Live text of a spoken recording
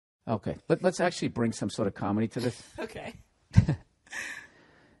Okay. Let's actually bring some sort of comedy to this. Okay.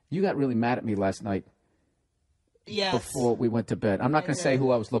 You got really mad at me last night. Yes. Before we went to bed. I'm not going to say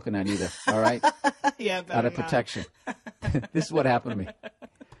who I was looking at either. All right? Yeah, out of protection. This is what happened to me.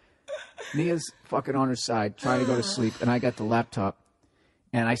 Nia's fucking on her side, trying to go to sleep, and I got the laptop,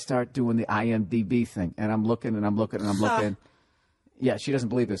 and I start doing the IMDb thing, and I'm looking, and I'm looking, and I'm looking. Yeah, she doesn't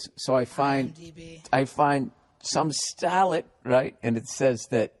believe this. So I find some starlet, right? And it says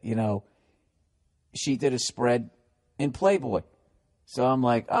that, you know, she did a spread in Playboy. So I'm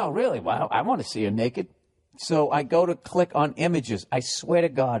like, oh, really? Wow, I want to see her naked. So I go to click on images. I swear to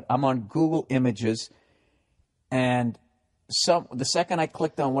God, I'm on Google Images, and the second I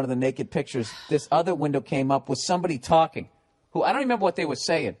clicked on one of the naked pictures, this other window came up with somebody talking, who I don't remember what they were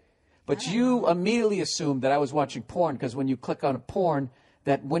saying, but you immediately assumed that I was watching porn, because when you click on a porn,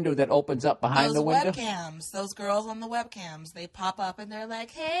 that window that opens up behind the window. Those webcams, those girls on the webcams, they pop up and they're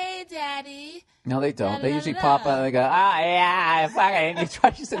like, "Hey, Daddy." No, they don't. They usually pop up and they go, yeah, fucking. And you try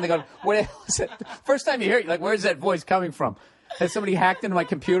to sit and they go, what the hell is it? First time you hear it, you're like, where's that voice coming from? Has somebody hacked into my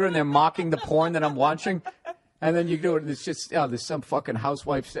computer and they're mocking the porn that I'm watching? And then you do it and it's just, there's some fucking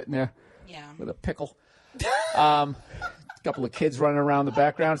housewife sitting there with a pickle. A couple of kids running around the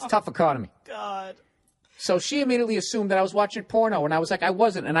background. It's a tough economy. God. So she immediately assumed that I was watching porno, and I was like, I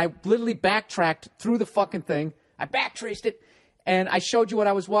wasn't. And I literally backtracked through the fucking thing. I backtraced it, and I showed you what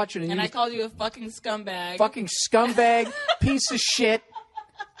I was watching. And I called you a fucking scumbag. Fucking scumbag, piece of shit.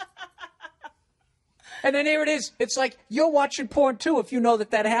 And then here it is. It's like, you're watching porn, too, if you know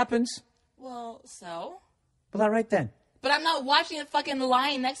that happens. Well, so? Well, all right, then. But I'm not watching it fucking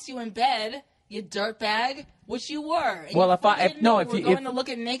lying next to you in bed, you dirtbag. Which you were. And well, you if we're going to look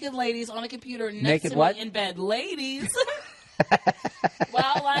at naked ladies on a computer next to me in bed, ladies,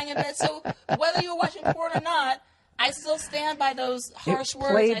 while lying in bed. So whether you're watching porn or not, I still stand by those harsh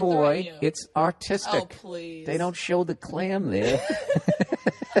words. Playboy, I threw at you. It's artistic. Oh, please. They don't show the clam there.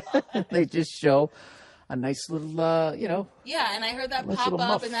 They just show a nice little, Yeah, and I heard that nice pop up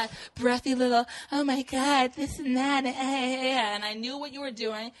muff. and that breathy little, oh my God, this and that, and I knew what you were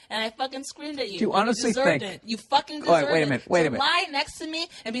doing, and I fucking screamed at you. Do you honestly deserved think? It. You fucking deserved it. Wait a minute. To lie next to me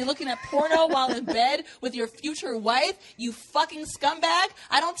and be looking at porno while in bed with your future wife, you fucking scumbag.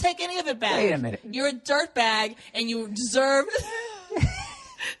 I don't take any of it back. Wait a minute. You're a dirtbag, and you deserve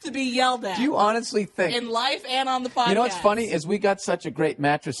to be yelled at. Do you honestly think? In life and on the podcast. You know what's funny is we got such a great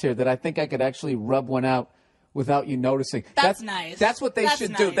mattress here that I think I could actually rub one out without you noticing. That's nice. That's what they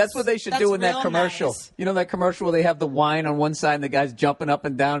should do. That's what they should do in that commercial. Nice. You know that commercial where they have the wine on one side and the guy's jumping up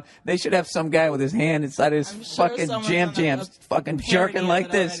and down? They should have some guy with his hand inside his fucking jams, fucking jerking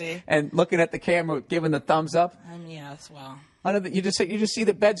like this and looking at the camera, giving the thumbs up. Yes, well. You just see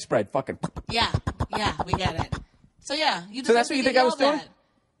the bedspread fucking. Yeah, we get it. So yeah, so that's what you think I was doing?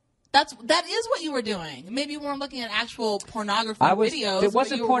 That is what you were doing. Maybe you weren't looking at actual pornography videos. It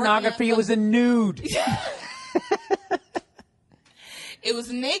wasn't pornography. It was a nude. It was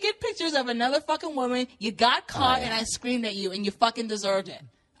naked pictures of another fucking woman. You got caught, and I screamed at you, and you fucking deserved it.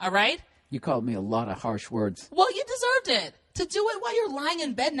 All right? You called me a lot of harsh words. Well, you deserved it. To do it while you're lying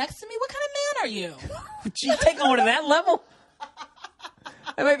in bed next to me? What kind of man are you? Gee, take on to that level?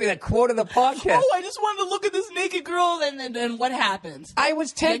 That might be the quote of the podcast. Oh, I just wanted to look at this naked girl, and then what happens? I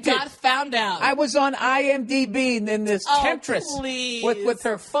was tempted. You got found out. I was on IMDb and then this temptress with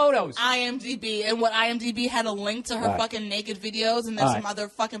her photos. IMDb, and what IMDb had a link to her fucking naked videos, and there's some other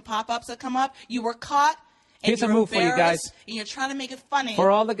fucking pop-ups that come up. You were caught. And here's a move for you guys. And you're trying to make it funny.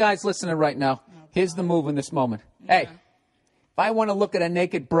 For all the guys listening right now, here's the move in this moment. Yeah. Hey, if I want to look at a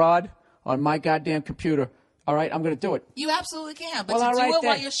naked broad on my goddamn computer, all right, I'm going to do it. You absolutely can. But to do it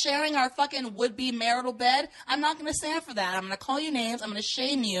while you're sharing our fucking would-be marital bed, I'm not going to stand for that. I'm going to call you names. I'm going to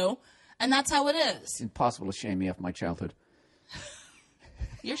shame you. And that's how it is. It's impossible to shame me off my childhood.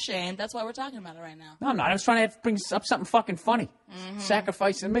 You're shamed. That's why we're talking about it right now. No, I'm not. I was trying to bring up something fucking funny.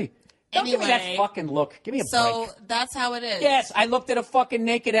 Sacrificing me. Don't give me that fucking look. Give me a break. So that's how it is. Yes, I looked at a fucking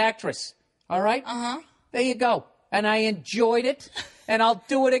naked actress. All right? Uh-huh. There you go. And I enjoyed it, and I'll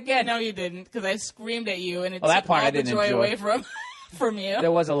do it again. No, you didn't, because I screamed at you, and it that took part all I the didn't joy enjoy. away from you.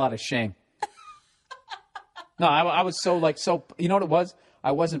 There was a lot of shame. No, I was so, you know what it was?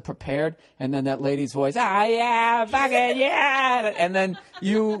 I wasn't prepared, and then that lady's voice, yeah, fucking, yeah. And then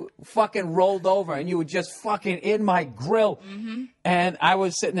you fucking rolled over, and you were just fucking in my grill. Mm-hmm. And I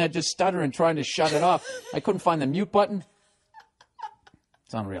was sitting there just stuttering, trying to shut it off. I couldn't find the mute button.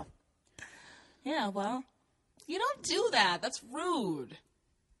 It's unreal. Yeah, well, you don't do that. That's rude.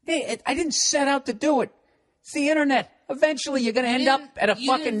 Hey, I didn't set out to do it. It's the internet. Eventually, you're going to end up at a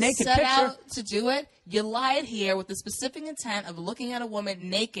fucking naked set picture. Out to do it. You lied here with the specific intent of looking at a woman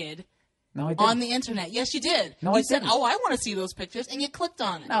naked. No, I didn't. On the internet. Yes, you did. No, you said, "Oh, I want to see those pictures," and you clicked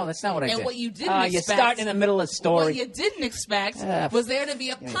on it. No, that's not what I did. And what you didn't expect... You start in the middle of the story. What you didn't expect was there to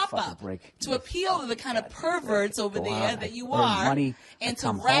be a pop-up to appeal to the kind of perverts over there that you are, money, and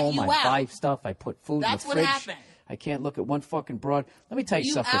to rat you I out. buy stuff. I put food in the fridge. That's what happened. I can't look at one fucking broad. Let me tell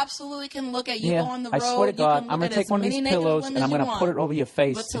you something. You absolutely can look at you go on the road. I swear to God, I'm going to take one of these pillows and I'm going to put it over your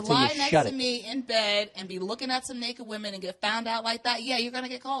face until you shut it. But to lie next to me in bed and be looking at some naked women and get found out like that, yeah, you're going to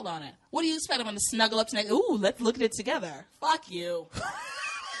get called on it. What do you expect? I'm going to snuggle up to naked. Ooh, let's look at it together. Fuck you.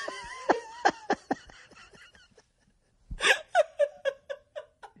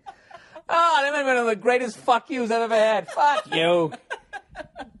 Oh, that might have been one of the greatest fuck yous I've ever had. Fuck you.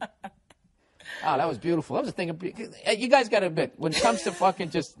 Oh, that was beautiful. That was a thing. You guys got to admit, when it comes to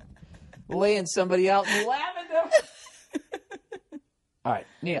fucking just laying somebody out in lavender. All right,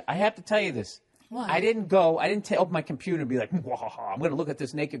 Nia, I have to tell you this. What? I didn't open my computer and be like, I'm going to look at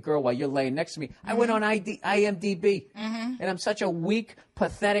this naked girl while you're laying next to me. I went on IMDb, and I'm such a weak,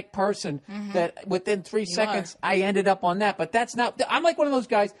 pathetic person that within 3 seconds, I ended up on that. But that's not, I'm like one of those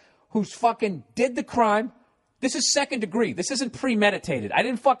guys who's fucking did the crime. This is second degree. This isn't premeditated. I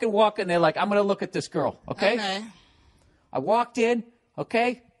didn't fucking walk in there like, I'm going to look at this girl, okay? I walked in,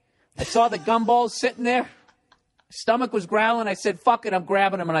 okay? I saw the gumballs sitting there. Stomach was growling. I said, fuck it, I'm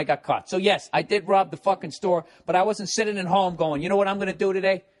grabbing them, and I got caught. So, yes, I did rob the fucking store, but I wasn't sitting at home going, you know what I'm going to do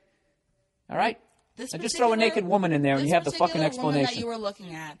today? All right? I just throw a naked woman in there, and you have the fucking explanation. That you were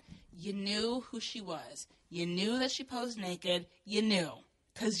looking at, you knew who she was. You knew that she posed naked. You knew,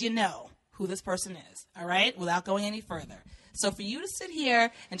 because you know who this person is, all right, without going any further. So for you to sit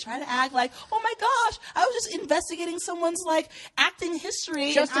here and try to act like, oh my gosh, I was just investigating someone's like acting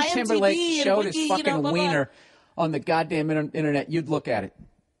history. Justin and Timberlake IMDb showed and his fucking wiener on the goddamn internet. You'd look at it.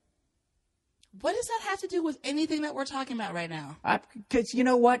 What does that have to do with anything that we're talking about right now? Because you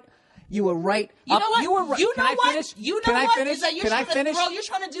know what? You were right. You know what? You were right. You know Can I what? finish? You know Can I what? finish? Is that Can I finish? You're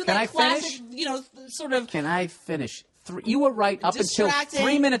trying to do Can that I classic, finish? Sort of. Can I finish? You were right up until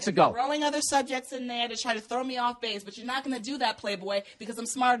 3 minutes ago. Throwing other subjects in there to try to throw me off base, but you're not going to do that, Playboy, because I'm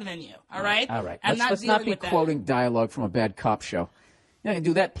smarter than you. All right? All right. Let's not be quoting dialogue from a bad cop show. You can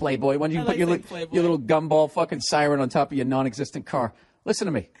do that, Playboy. Why don't you put your little gumball fucking siren on top of your non-existent car? Listen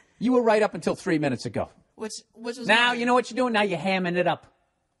to me. You were right up until 3 minutes ago. Which was now you know what you're doing. Now you're hamming it up.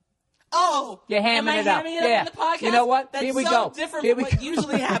 Oh, you're hamming it up. Up on the podcast? You know what? That's Here we so go. different from what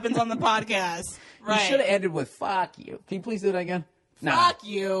usually happens on the podcast. Right. You should have ended with "fuck you." Can you please do that again? Fuck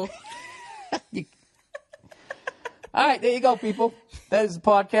you. All right, there you go, people. That is the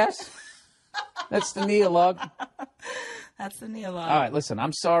podcast. That's the Neologue. That's the Neologue. All right, listen.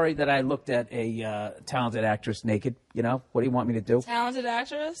 I'm sorry that I looked at a talented actress naked. You know what do you want me to do? Talented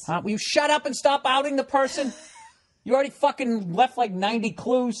actress? Will you shut up and stop outing the person? You already fucking left like 90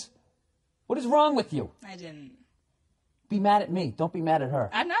 clues. What is wrong with you? I didn't. Be mad at me. Don't be mad at her.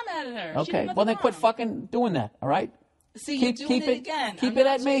 I'm not mad at her. Okay. Well, then quit fucking doing that. All right. See, you're doing it again. Keep it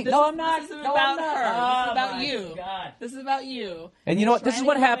at me. No, I'm not. This is about her. Oh, this is about you. God. This is about you. And you know what? This is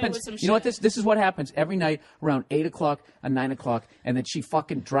what happens. You know what? This is what happens every night around 8 o'clock and 9 o'clock, and then she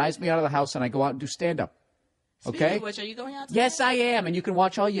fucking drives me out of the house, and I go out and do stand-up. Okay. Speaking of which, are you going out tonight? Yes, I am, and you can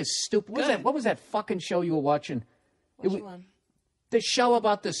watch all your stupid. What was that fucking show you were watching? Which one? The show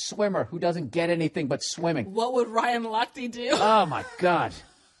about the swimmer who doesn't get anything but swimming. What would Ryan Lochte do? Oh, my God.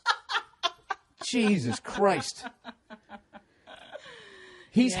 Jesus Christ.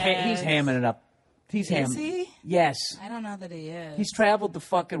 He's hamming it up. Is he? Yes. I don't know that he is. He's traveled the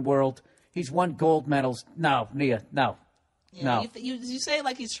fucking world. He's won gold medals. No, Nia, no. Yeah, no. You say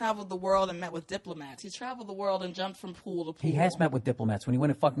like he's traveled the world and met with diplomats. He's traveled the world and jumped from pool to pool. He has met with diplomats. When he win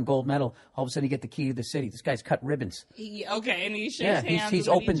a fucking gold medal, all of a sudden you get the key to the city. This guy's cut ribbons. And he shakes hands. He's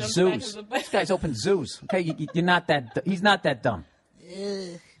opened zoos. This guy's opened zoos. Okay, you're not that. He's not that dumb.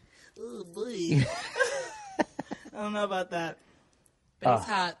 Oh boy. I don't know about that. But he's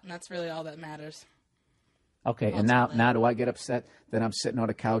hot, and that's really all that matters. Okay, and now do I get upset that I'm sitting on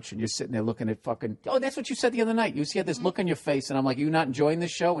a couch and you're sitting there looking at fucking... Oh, that's what you said the other night. You had this look on your face, and I'm like, you not enjoying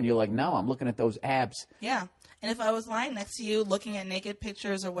this show? And you're like, no, I'm looking at those abs. Yeah, and if I was lying next to you looking at naked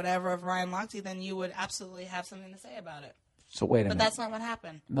pictures or whatever of Ryan Lochte, then you would absolutely have something to say about it. So wait a minute. But that's not what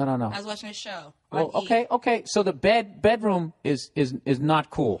happened. No. I was watching a show. Well, okay. So the bedroom is not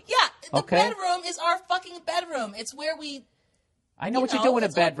cool. Yeah, the bedroom is our fucking bedroom. It's where we... I know what you do in a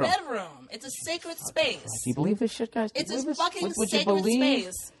bedroom. It's our bedroom. It's a sacred space. Do you believe this shit, guys? It's a fucking would sacred you believe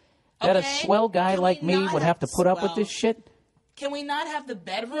space. That a swell guy like me would have to put up with this shit? Can we not have the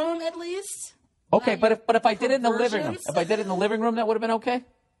bedroom at least? Okay, but if I did it in the living room, that would have been okay.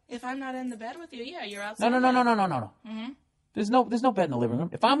 If I'm not in the bed with you, yeah, you're outside. No. Mm-hmm. There's no bed in the living room.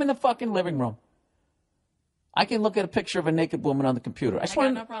 If I'm in the fucking living room, I can look at a picture of a naked woman on the computer. I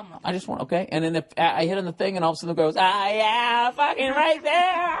got no problem with that. I just want, okay? And then if I hit on the thing and all of a sudden it goes, yeah, fucking right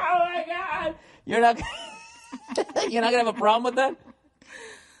there. Oh, my God. You're not going to have a problem with that?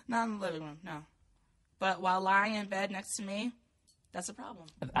 Not in the living room, no. But while lying in bed next to me, that's a problem.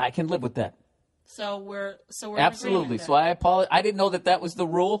 I can live with that. So we're absolutely. So I apologize. I didn't know that was the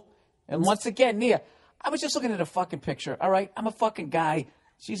rule. And once again, Nia, I was just looking at a fucking picture. All right, I'm a fucking guy.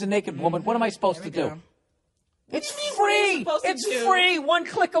 She's a naked woman. What am I supposed to do? It's free. It's free. One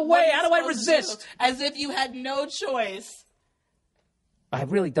click away. How do I resist? As if you had no choice. I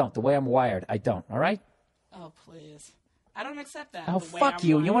really don't. The way I'm wired, I don't. All right. Oh please, I don't accept that. Oh fuck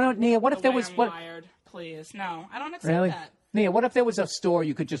you. You want to, Nia? What if there was wired? Please, no, I don't accept that. Nia, what if there was a store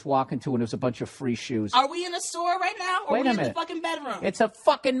you could just walk into and there was a bunch of free shoes? Are we in a store right now? Or Wait are we a minute. In the fucking bedroom? It's a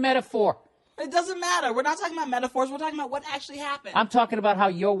fucking metaphor. It doesn't matter. We're not talking about metaphors. We're talking about what actually happened. I'm talking about how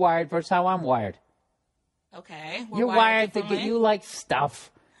you're wired versus how I'm wired. Okay. You're wired to get, you like stuff.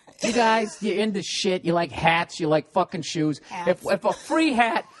 You guys, you're into shit. You like hats. You like fucking shoes. Hats. If a free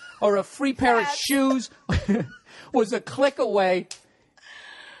hat or a free pair of shoes was a click away,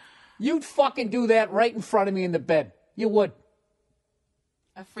 you'd fucking do that right in front of me in the bed. You would.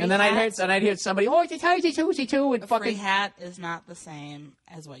 A free and then hat? I'd hear somebody, oh, it's a too, and a fucking free hat is not the same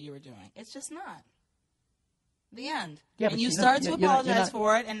as what you were doing. It's just not. The end. Yeah, and you started to apologize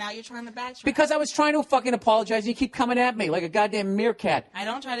for it, and now you're trying to backtrack. Because I was trying to fucking apologize, and you keep coming at me like a goddamn meerkat. I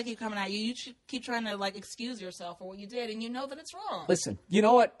don't try to keep coming at you. You keep trying to, like, excuse yourself for what you did, and you know that it's wrong. Listen, you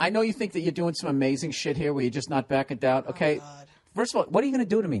know what? I know you think that you're doing some amazing shit here where you're just not backing down. Okay? Oh, God. First of all, what are you going to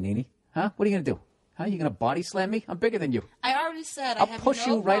do to me, Nene? Huh? What are you going to do? Huh? You going to body slam me? I'm bigger than you. I already said I'll I have push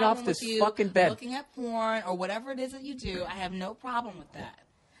no you right problem off this with you fucking bed. looking at porn or whatever it is that you do. I have no problem with that.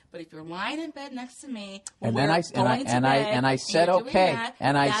 But if you're lying in bed next to me, and then I said okay,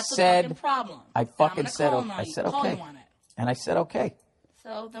 and I said problem. I fucking said okay. I said okay, and I said okay.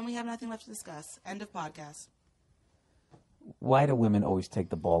 So then we have nothing left to discuss. End of podcast. Why do women always take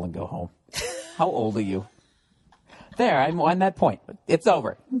the ball and go home? How old are you? There, I'm on that point. It's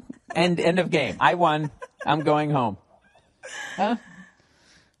over. End of game. I won. I'm going home. Huh?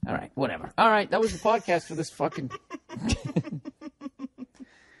 All right, whatever. All right, that was the podcast for this fucking.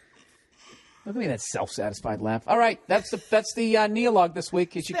 Look at me, that self-satisfied laugh. All right, that's the Neolog this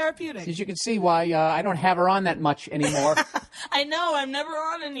week. Therapeutic. As you can see why I don't have her on that much anymore. I know, I'm never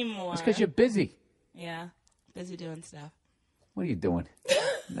on anymore. It's because you're busy. Yeah, busy doing stuff. What are you doing?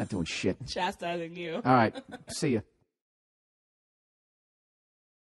 Not doing shit. Chastising you. All right, see ya.